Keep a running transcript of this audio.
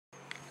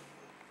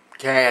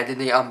Okay, I did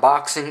the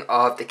unboxing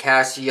of the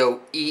Casio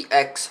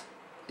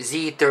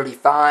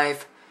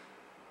EX-Z35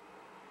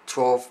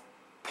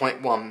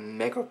 12.1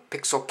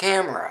 megapixel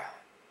camera.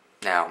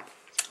 Now,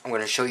 I'm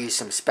going to show you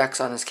some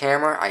specs on this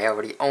camera. I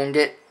already owned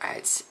it.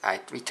 I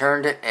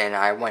returned it and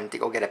I wanted to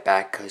go get it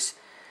back because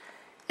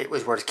it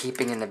was worth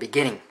keeping in the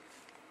beginning.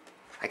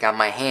 I got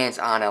my hands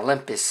on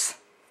Olympus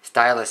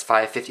Stylus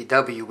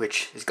 550W,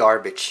 which is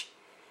garbage.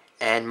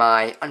 And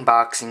my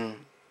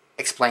unboxing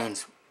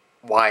explains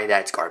why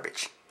that's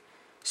garbage.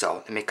 So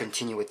let me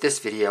continue with this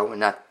video and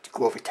not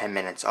go over 10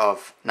 minutes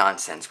of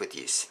nonsense with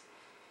you,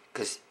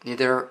 because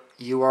neither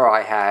you or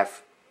I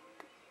have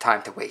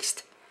time to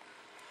waste.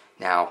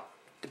 Now,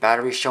 the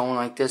battery is shown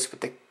like this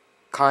with the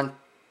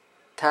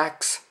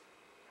contacts,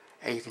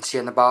 and you can see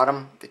on the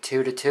bottom the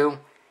 2 to 2.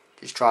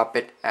 Just drop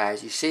it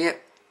as you see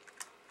it.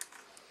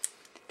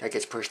 That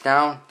gets pushed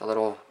down. The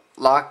little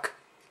lock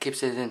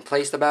keeps it in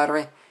place, the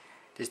battery.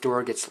 This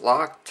door gets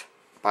locked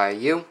by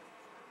you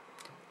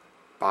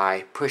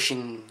by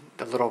pushing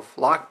the little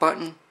lock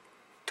button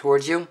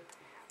towards you.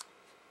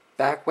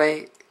 Back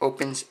way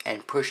opens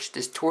and push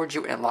this towards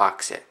you and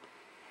locks it.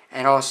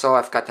 And also,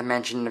 I forgot to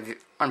mention the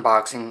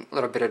unboxing, a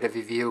little bit of the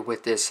review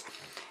with this.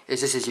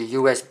 This is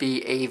your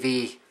USB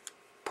AV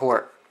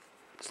port.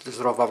 This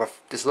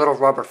little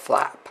rubber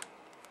flap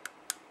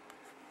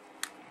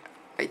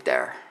right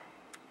there.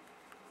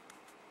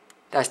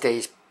 That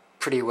stays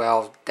pretty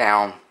well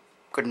down,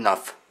 good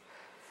enough.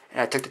 And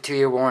I took the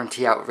 2-year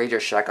warranty out with Radio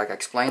Shack like I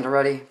explained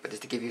already, but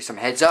just to give you some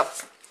heads up.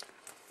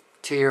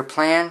 2-year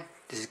plan,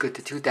 this is good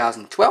to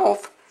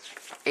 2012,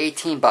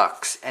 18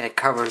 bucks, and it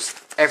covers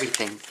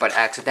everything but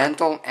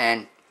accidental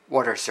and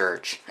water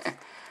surge.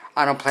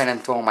 I don't plan on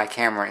throwing my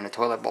camera in a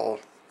toilet bowl,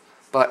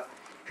 but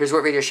here's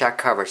what Radio Shack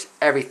covers,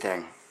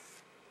 everything.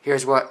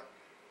 Here's what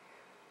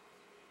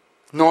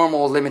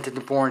normal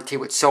limited warranty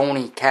with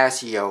Sony,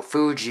 Casio,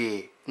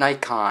 Fuji,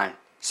 Nikon,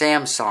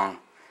 Samsung.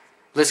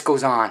 List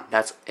goes on.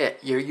 That's it.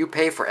 You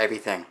pay for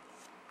everything.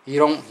 You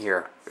don't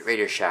hear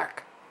Radio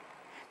Shack.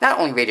 Not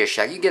only Radio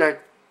Shack, you get a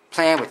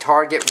plan with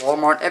Target,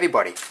 Walmart,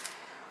 everybody.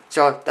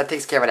 So that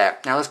takes care of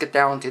that. Now let's get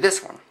down to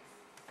this one.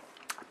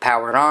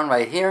 Power it on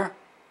right here,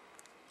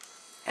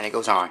 and it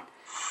goes on.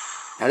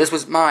 Now this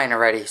was mine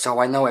already, so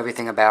I know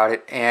everything about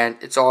it, and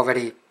it's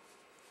already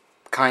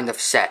kind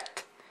of set.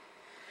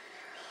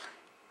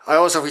 I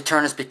also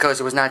returned this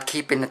because it was not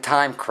keeping the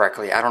time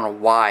correctly. I don't know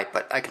why,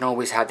 but I can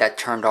always have that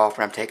turned off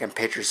when I'm taking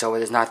pictures, so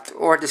it is not,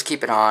 or just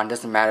keep it on,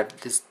 doesn't matter.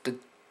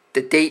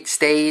 The date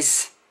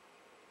stays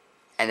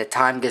and the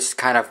time gets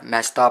kind of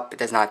messed up. It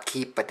does not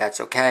keep, but that's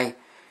okay.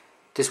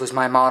 This was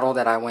my model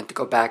that I went to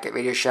go back at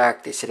Radio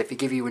Shack. They said if you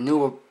give you a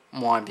newer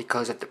one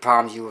because of the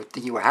problems you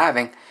were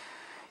having,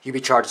 you'll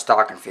be charged a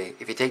stocking fee.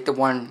 If you take the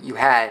one you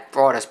had,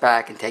 brought us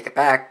back, and take it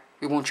back,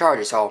 we won't charge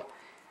you. So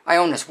I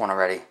own this one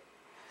already.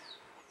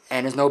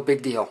 And it's no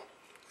big deal.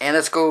 And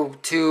let's go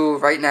to,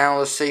 right now,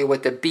 let's show you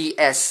what the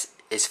BS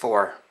is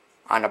for.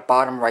 On the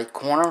bottom right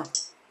corner,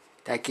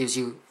 that gives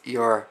you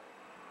your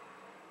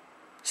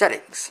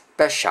settings.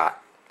 Best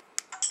shot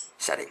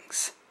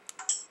settings.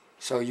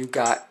 So you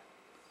got,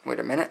 wait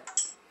a minute,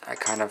 I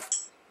kind of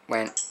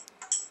went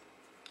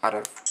out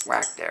of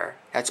whack there.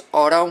 That's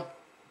auto.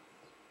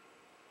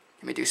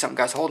 Let me do something,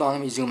 guys. Hold on,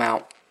 let me zoom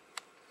out.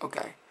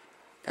 Okay.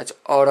 That's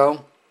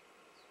auto.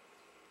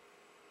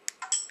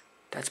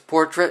 That's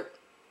portrait.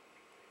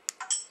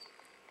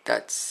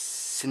 That's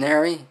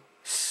scenery.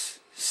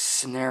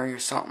 Scenery or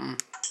something.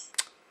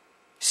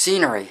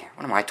 Scenery.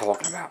 What am I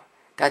talking about?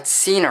 That's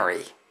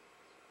scenery.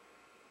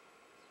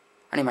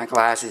 I need my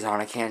glasses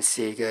on. I can't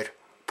see good.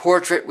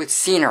 Portrait with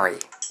scenery.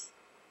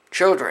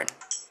 Children.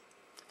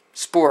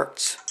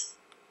 Sports.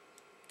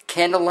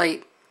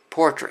 Candlelight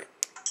portrait.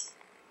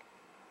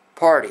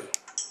 Party.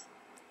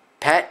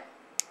 Pet.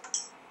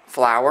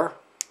 Flower.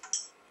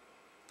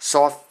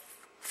 Soft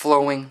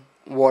flowing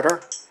water.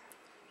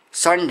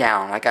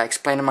 Sundown, like I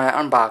explained in my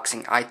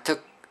unboxing. I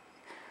took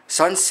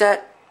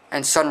sunset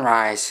and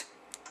sunrise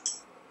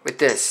with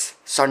this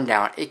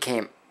sundown. It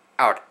came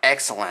out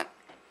excellent.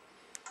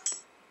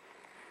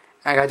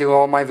 I gotta do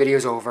all my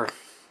videos over.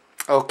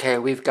 Okay,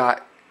 we've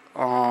got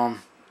what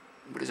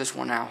is this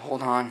one now?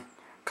 Hold on.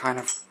 Kind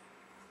of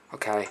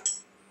okay.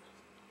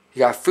 You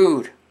got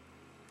food,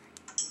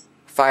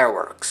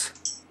 fireworks,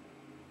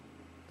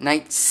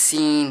 night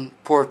scene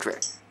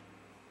portrait,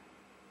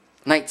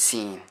 night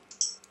scene,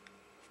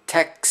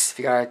 text, if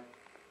you gotta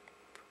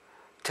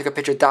take a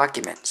picture of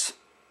documents.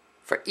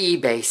 For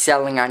eBay,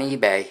 selling on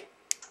eBay,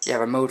 you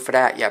have a mode for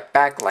that. You have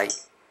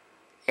backlight,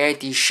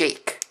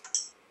 anti-shake,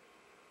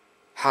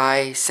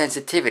 high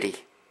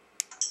sensitivity,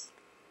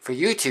 for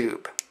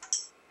YouTube,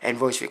 and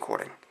voice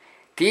recording.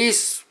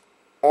 These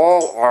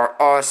all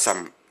are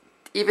awesome.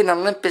 Even the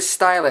Olympus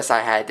Stylus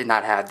I had did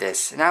not have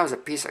this, and that was a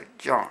piece of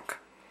junk.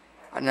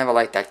 I never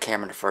liked that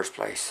camera in the first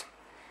place.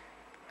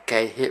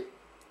 Okay, hit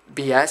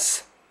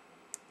BS.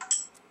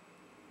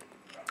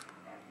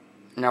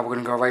 Now we're going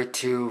to go right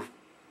to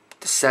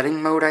the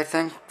setting mode, I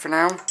think, for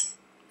now.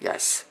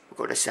 Yes, we'll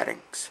go to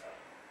settings.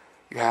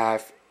 You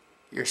have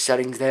your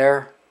settings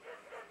there.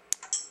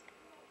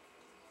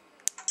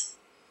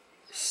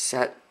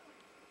 set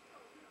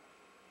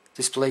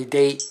display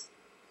date.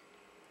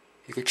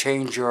 You can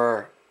change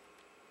your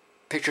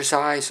picture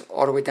size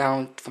all the way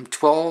down from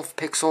 12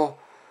 pixel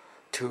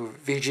to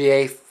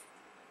VGA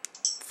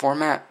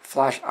format.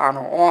 Flash on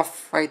or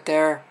off right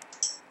there.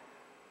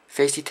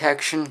 Face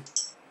detection.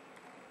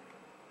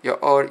 Your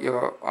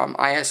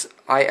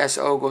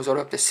ISO goes all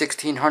the way up to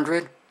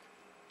 1600.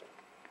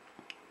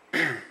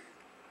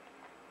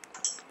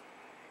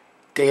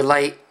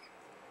 Daylight,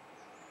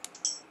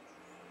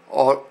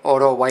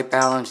 auto white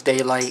balance,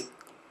 daylight,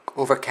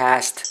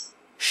 overcast,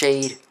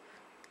 shade,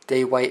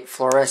 daylight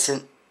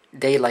fluorescent,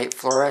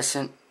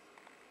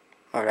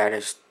 or that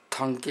is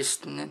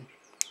tungsten,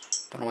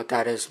 don't know what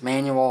that is,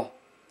 manual,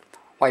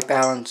 white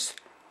balance,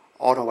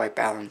 auto white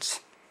balance,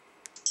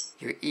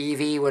 your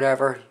EV,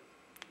 whatever,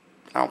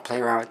 I don't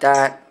play around with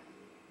that,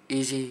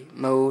 easy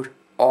mode,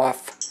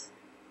 off,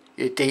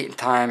 your date and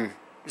time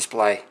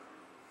display.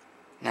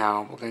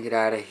 Now we're going to get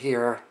out of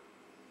here,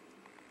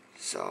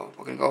 so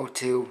we're going to go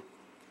to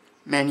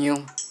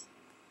menu,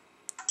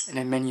 and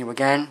then menu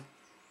again,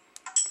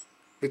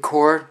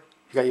 record,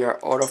 you got your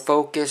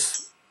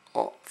autofocus,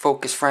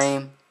 focus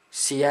frame,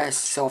 CS,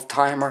 self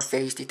timer,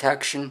 phase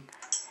detection,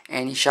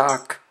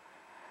 anti-shock,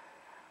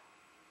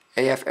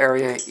 AF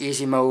area,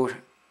 easy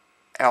mode,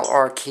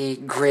 LR key,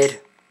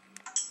 grid,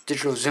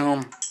 digital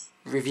zoom,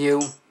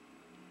 review,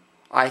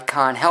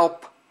 icon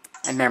help,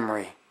 and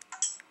memory.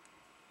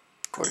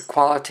 Go to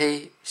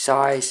quality,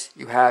 size,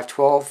 you have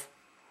 12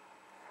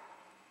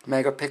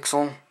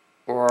 megapixel,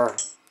 or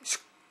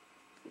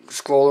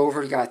scroll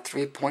over, you got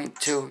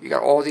 3.2, you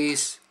got all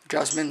these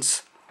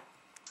adjustments.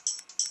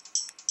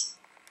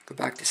 Go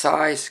back to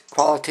size,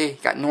 quality, you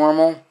got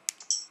normal,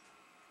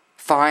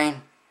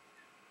 fine,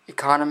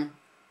 economy,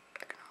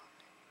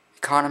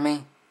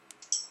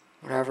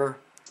 whatever.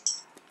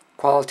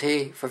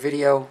 Quality for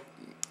video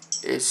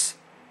is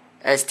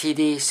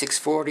STD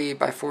 640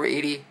 by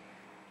 480.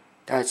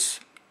 That's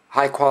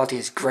high quality,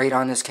 is great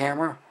on this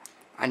camera.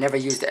 I never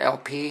used the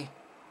LP,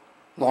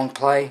 long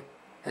play,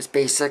 that's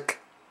basic.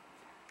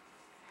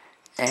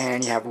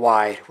 And you have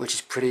wide, which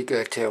is pretty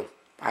good too.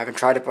 I haven't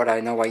tried it, but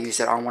I know I used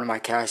it on one of my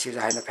Casios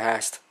I had in the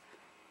past.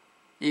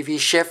 EV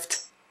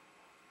shift,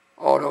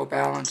 auto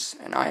balance,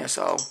 and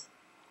ISO.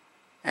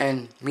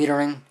 And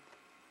metering,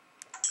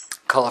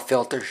 color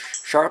filter,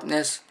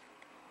 sharpness,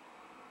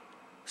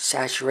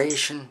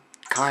 saturation,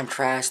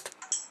 contrast,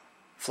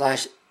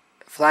 flash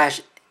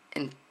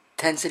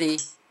intensity,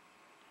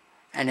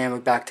 and then we're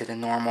back to the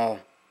normal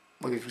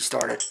where we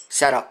started.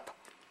 Setup,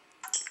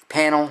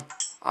 panel,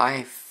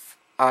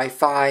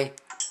 Wi-Fi,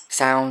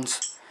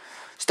 sounds,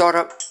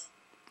 startup,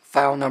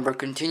 file number,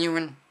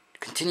 continue,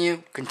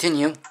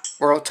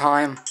 world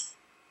time,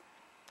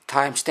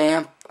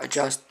 timestamp,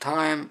 adjust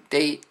time,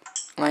 date,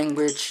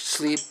 language,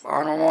 sleep,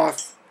 on or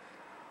off,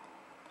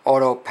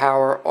 auto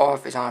power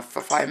off is on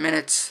for 5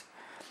 minutes.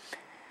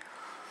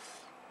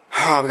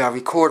 We got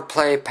record,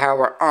 play,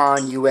 power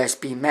on,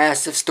 USB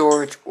massive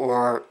storage,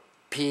 or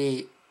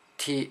PTP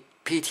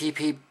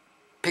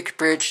pick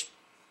bridge,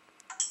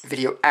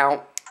 video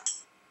out,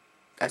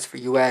 that's for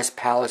US,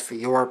 PAL is for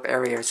Europe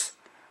areas,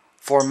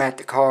 format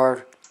the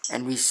card,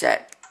 and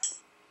reset.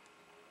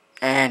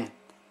 And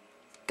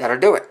that'll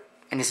do it.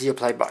 And this is your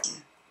play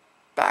button.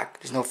 Back,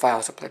 there's no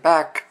files to play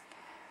back.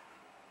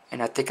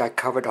 And I think I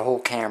covered the whole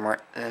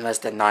camera in less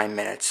than 9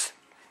 minutes.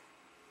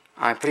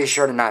 I'm pretty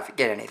sure to not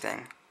forget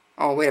anything.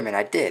 Oh, wait a minute,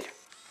 I did.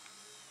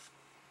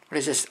 What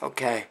is this?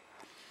 Okay.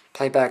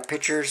 Playback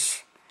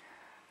pictures.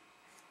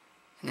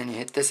 And then you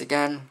hit this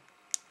again.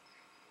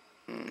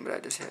 What did I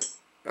just hit?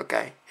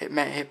 Okay. Hit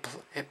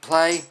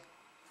play.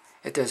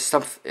 If there's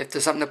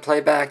something to play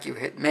back, you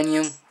hit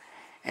menu.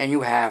 And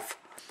you have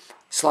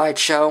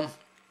slideshow,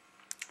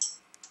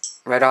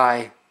 red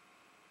eye,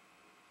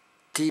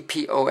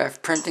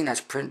 DPOF printing.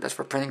 That's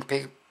for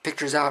printing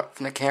pictures out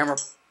from the camera.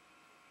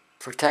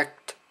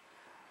 Protect,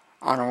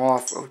 on or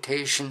off,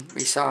 rotation,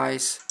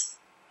 resize,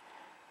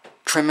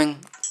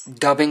 trimming,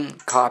 dubbing,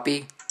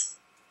 copy.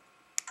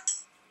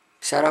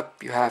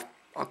 Setup, you have,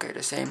 okay,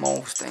 the same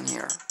old thing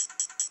here.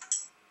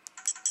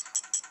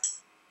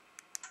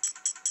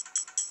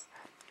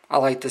 I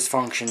like this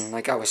function,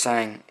 like I was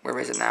saying. Where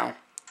is it now?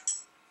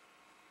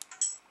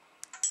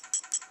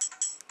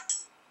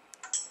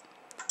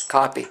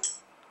 Copy.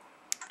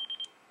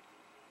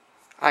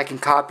 I can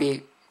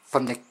copy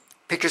from the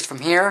pictures from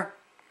here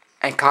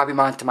and copy them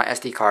onto my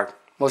SD card.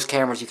 Most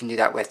cameras you can do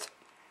that with.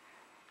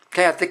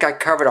 Okay, I think I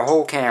covered a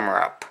whole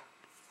camera up.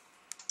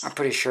 I'm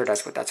pretty sure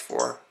that's what that's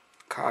for.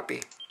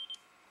 Copy.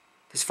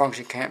 This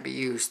function can't be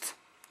used.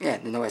 Yeah,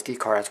 there's no SD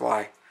card, that's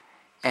why.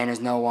 And there's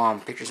no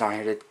pictures on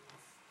here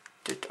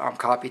to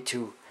copy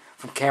to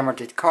from camera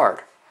to card.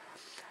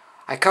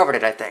 I covered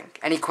it, I think.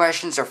 Any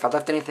questions, or if I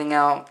left anything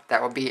out,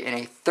 that will be in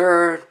a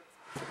third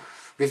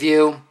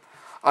review.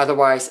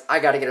 Otherwise, I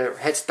gotta get a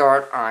head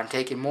start on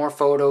taking more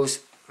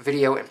photos,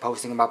 video, and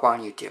posting them up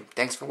on YouTube.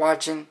 Thanks for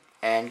watching,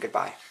 and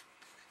goodbye.